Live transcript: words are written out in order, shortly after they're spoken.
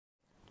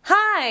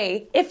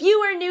Hi! If you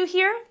are new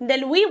here,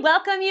 then we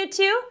welcome you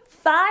to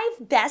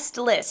 5 Best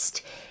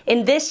List.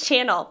 In this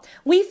channel,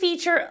 we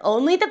feature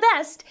only the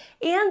best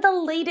and the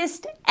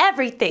latest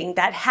everything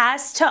that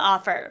has to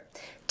offer.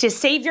 To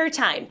save your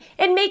time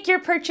and make your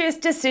purchase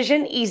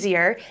decision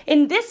easier,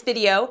 in this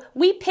video,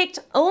 we picked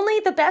only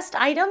the best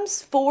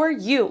items for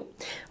you.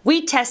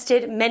 We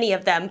tested many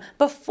of them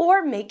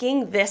before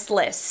making this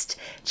list.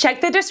 Check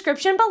the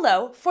description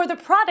below for the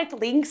product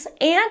links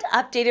and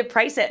updated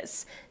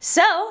prices.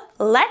 So,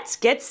 let's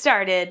get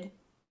started.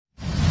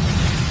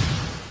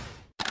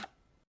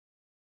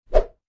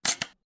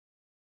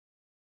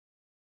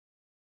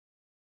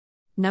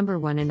 Number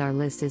 1 in our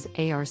list is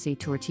ARC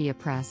Tortilla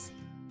Press.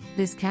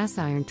 This cast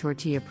iron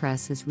tortilla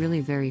press is really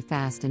very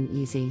fast and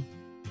easy.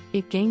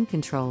 It gained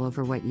control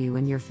over what you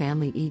and your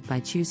family eat by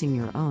choosing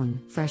your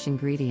own, fresh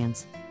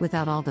ingredients,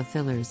 without all the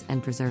fillers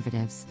and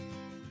preservatives.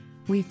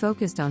 We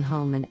focused on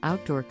home and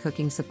outdoor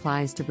cooking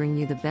supplies to bring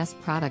you the best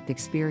product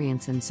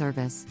experience and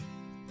service.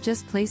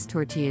 Just place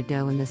tortilla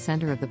dough in the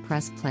center of the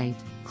press plate,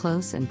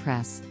 close and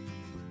press.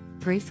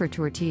 Great for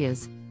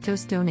tortillas,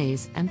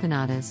 tostones,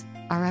 empanadas,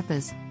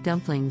 arepas,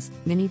 dumplings,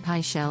 mini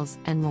pie shells,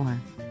 and more.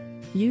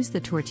 Use the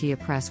tortilla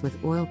press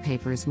with oil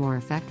papers more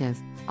effective,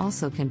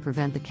 also can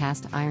prevent the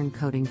cast iron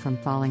coating from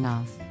falling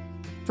off.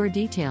 For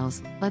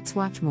details, let's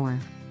watch more.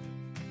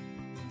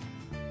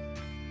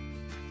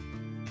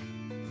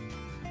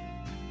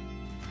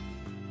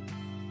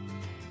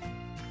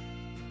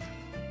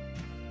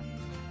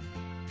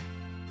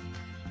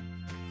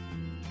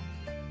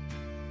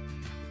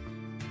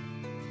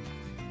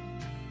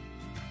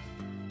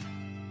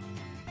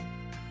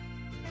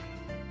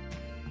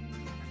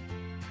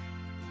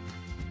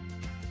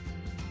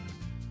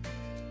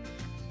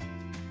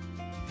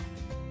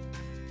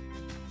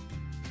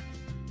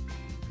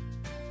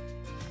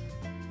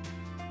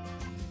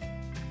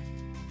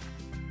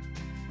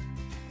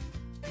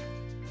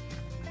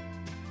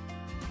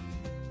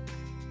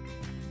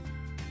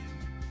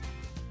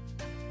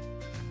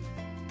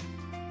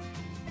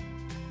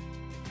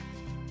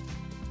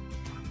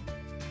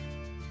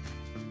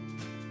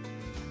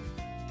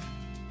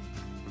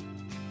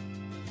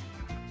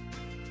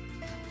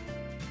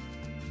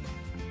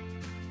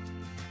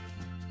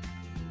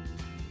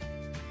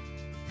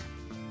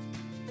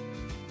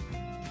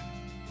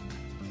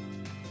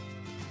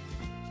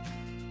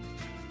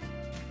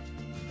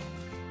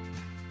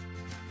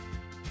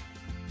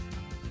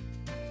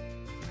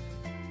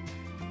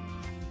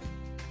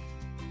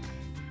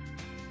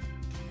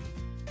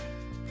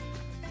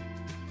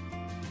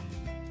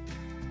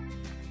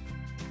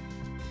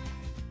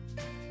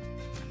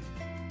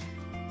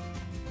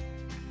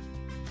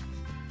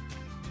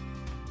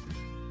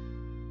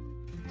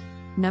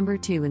 Number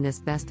 2 in this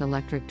best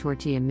electric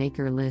tortilla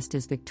maker list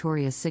is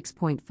Victoria's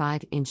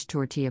 6.5-inch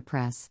tortilla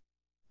press.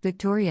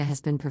 Victoria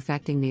has been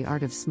perfecting the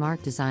art of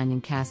smart design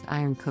in cast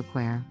iron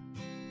cookware.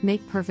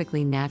 Make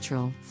perfectly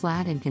natural,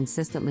 flat and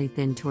consistently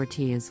thin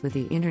tortillas with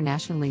the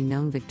internationally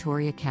known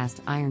Victoria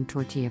cast iron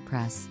tortilla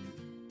press.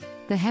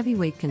 The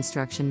heavyweight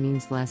construction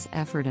means less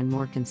effort and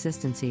more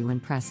consistency when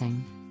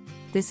pressing.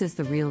 This is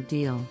the real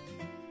deal.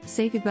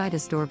 Say goodbye to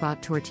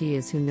store-bought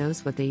tortillas. Who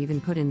knows what they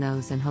even put in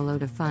those, and hello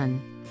to fun,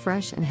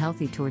 fresh and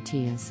healthy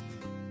tortillas.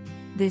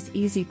 This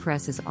easy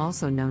press is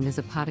also known as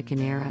a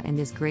pataconera and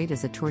is great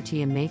as a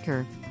tortilla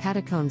maker,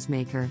 patacones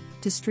maker,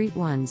 to street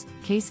ones,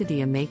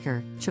 quesadilla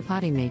maker,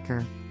 chapati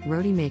maker,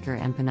 roti maker,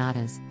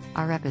 empanadas,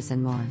 arepas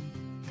and more.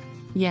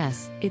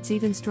 Yes, it's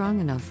even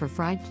strong enough for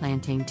fried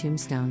plantain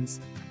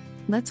tombstones.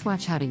 Let's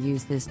watch how to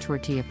use this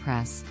tortilla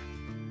press.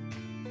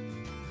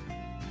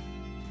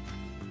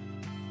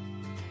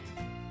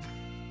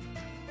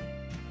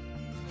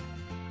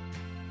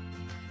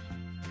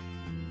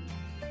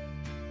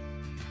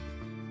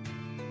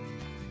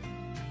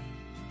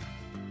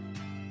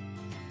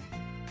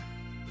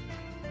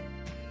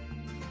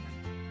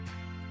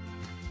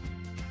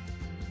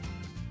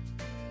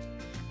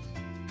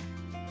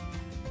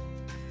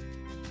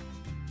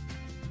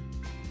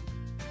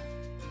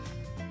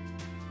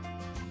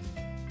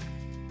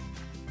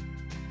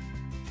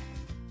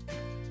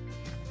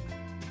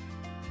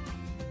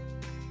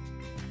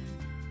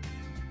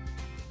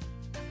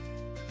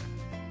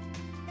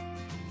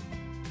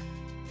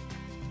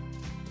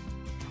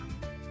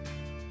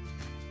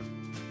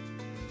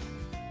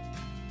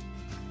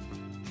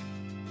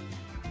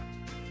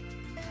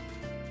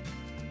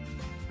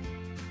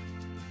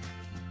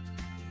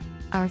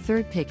 Our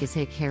third pick is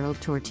Hick Herald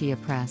Tortilla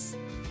Press.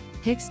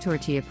 Hick's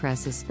Tortilla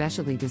Press is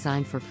specially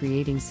designed for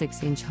creating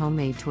 6-inch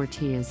homemade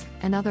tortillas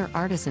and other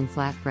artisan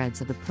flatbreads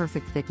of the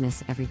perfect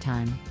thickness every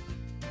time.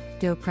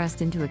 Dough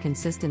pressed into a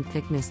consistent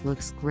thickness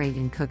looks great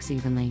and cooks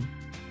evenly.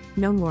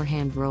 No more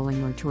hand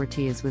rolling or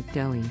tortillas with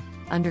doughy,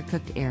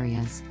 undercooked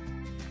areas.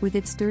 With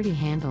its sturdy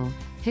handle,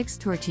 Hick's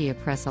Tortilla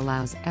Press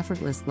allows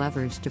effortless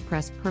leverage to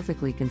press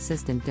perfectly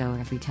consistent dough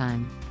every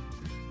time.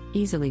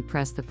 Easily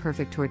press the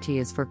perfect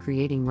tortillas for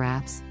creating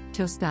wraps,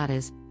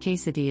 tostadas,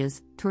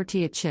 quesadillas,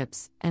 tortilla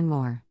chips, and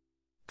more.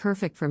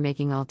 Perfect for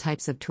making all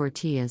types of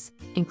tortillas,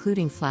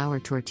 including flour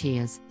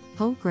tortillas,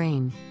 whole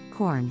grain,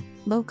 corn,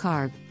 low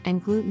carb,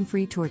 and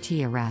gluten-free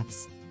tortilla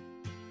wraps.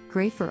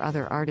 Great for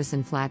other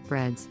artisan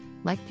flatbreads,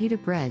 like pita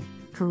bread,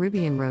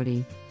 Caribbean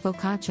roti,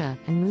 focaccia,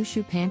 and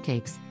moushu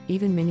pancakes,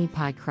 even mini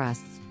pie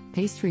crusts,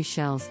 pastry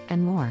shells,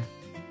 and more.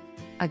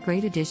 A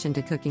great addition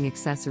to cooking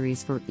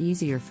accessories for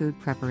easier food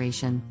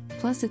preparation,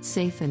 plus it's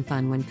safe and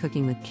fun when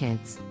cooking with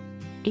kids.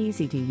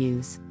 Easy to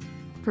use.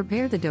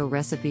 Prepare the dough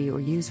recipe or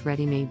use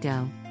ready-made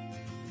dough.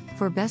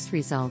 For best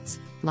results,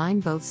 line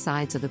both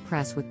sides of the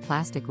press with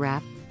plastic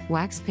wrap,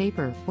 wax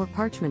paper, or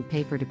parchment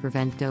paper to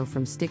prevent dough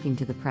from sticking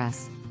to the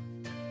press.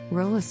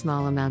 Roll a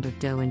small amount of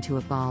dough into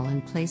a ball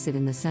and place it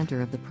in the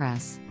center of the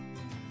press.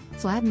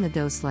 Flatten the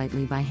dough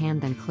slightly by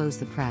hand, then close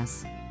the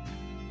press.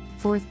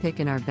 Fourth pick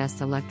in our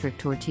best electric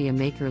tortilla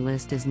maker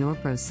list is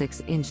Norpro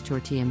 6-inch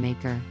tortilla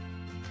maker.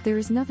 There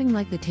is nothing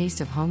like the taste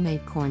of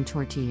homemade corn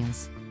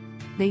tortillas.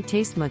 They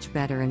taste much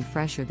better and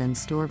fresher than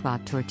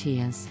store-bought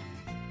tortillas.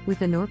 With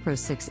the Norpro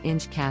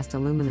 6-inch cast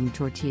aluminum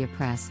tortilla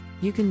press,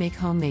 you can make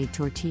homemade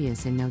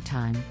tortillas in no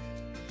time.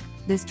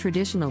 This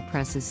traditional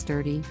press is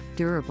sturdy,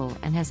 durable,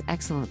 and has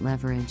excellent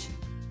leverage.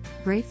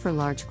 Great for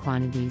large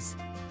quantities.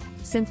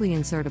 Simply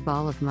insert a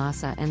ball of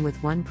masa and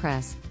with one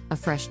press, a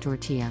fresh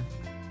tortilla.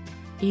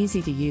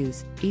 Easy to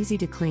use, easy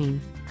to clean,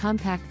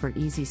 compact for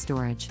easy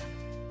storage.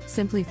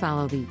 Simply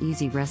follow the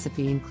easy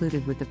recipe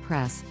included with the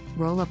press,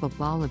 roll up a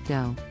ball of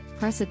dough,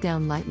 press it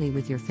down lightly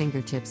with your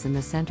fingertips in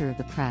the center of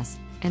the press,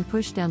 and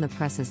push down the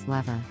press's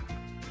lever.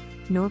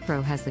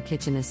 Norpro has the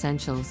kitchen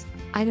essentials,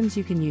 items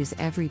you can use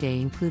every day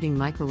including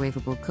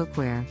microwavable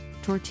cookware,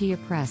 tortilla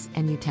press,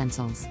 and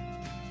utensils.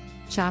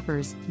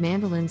 Choppers,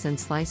 mandolins, and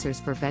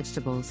slicers for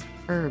vegetables,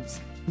 herbs,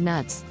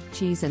 nuts,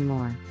 cheese, and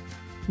more.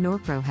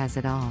 Norpro has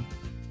it all.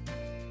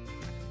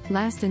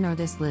 Last in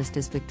this list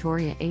is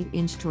Victoria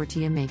 8-inch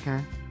tortilla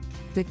maker.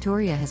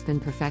 Victoria has been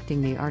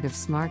perfecting the art of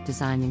smart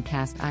design in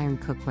cast iron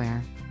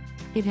cookware.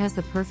 It has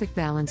the perfect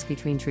balance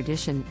between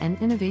tradition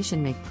and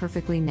innovation. Make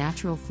perfectly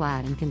natural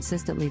flat and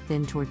consistently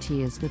thin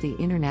tortillas with the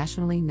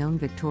internationally known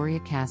Victoria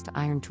cast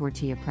iron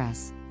tortilla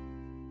press.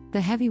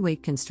 The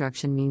heavyweight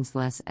construction means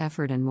less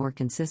effort and more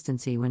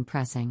consistency when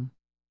pressing.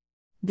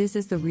 This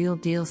is the real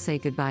deal. Say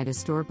goodbye to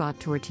store-bought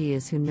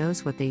tortillas. Who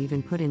knows what they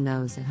even put in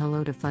those, and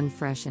hello to fun,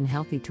 fresh, and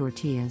healthy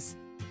tortillas.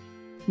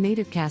 Made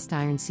of cast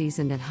iron,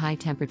 seasoned at high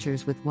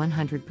temperatures with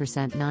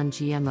 100%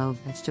 non-GMO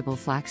vegetable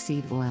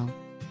flaxseed oil.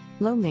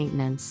 Low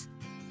maintenance.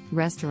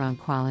 Restaurant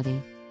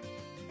quality.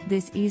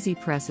 This easy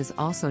press is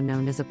also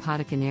known as a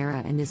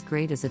pataconera and is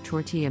great as a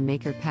tortilla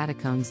maker,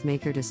 patacones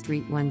maker, to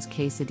street ones,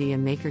 quesadilla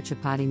maker,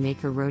 chapati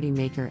maker, roti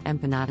maker,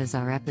 empanadas,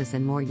 arepas,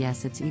 and more.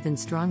 Yes, it's even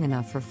strong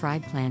enough for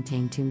fried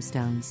plantain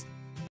tombstones.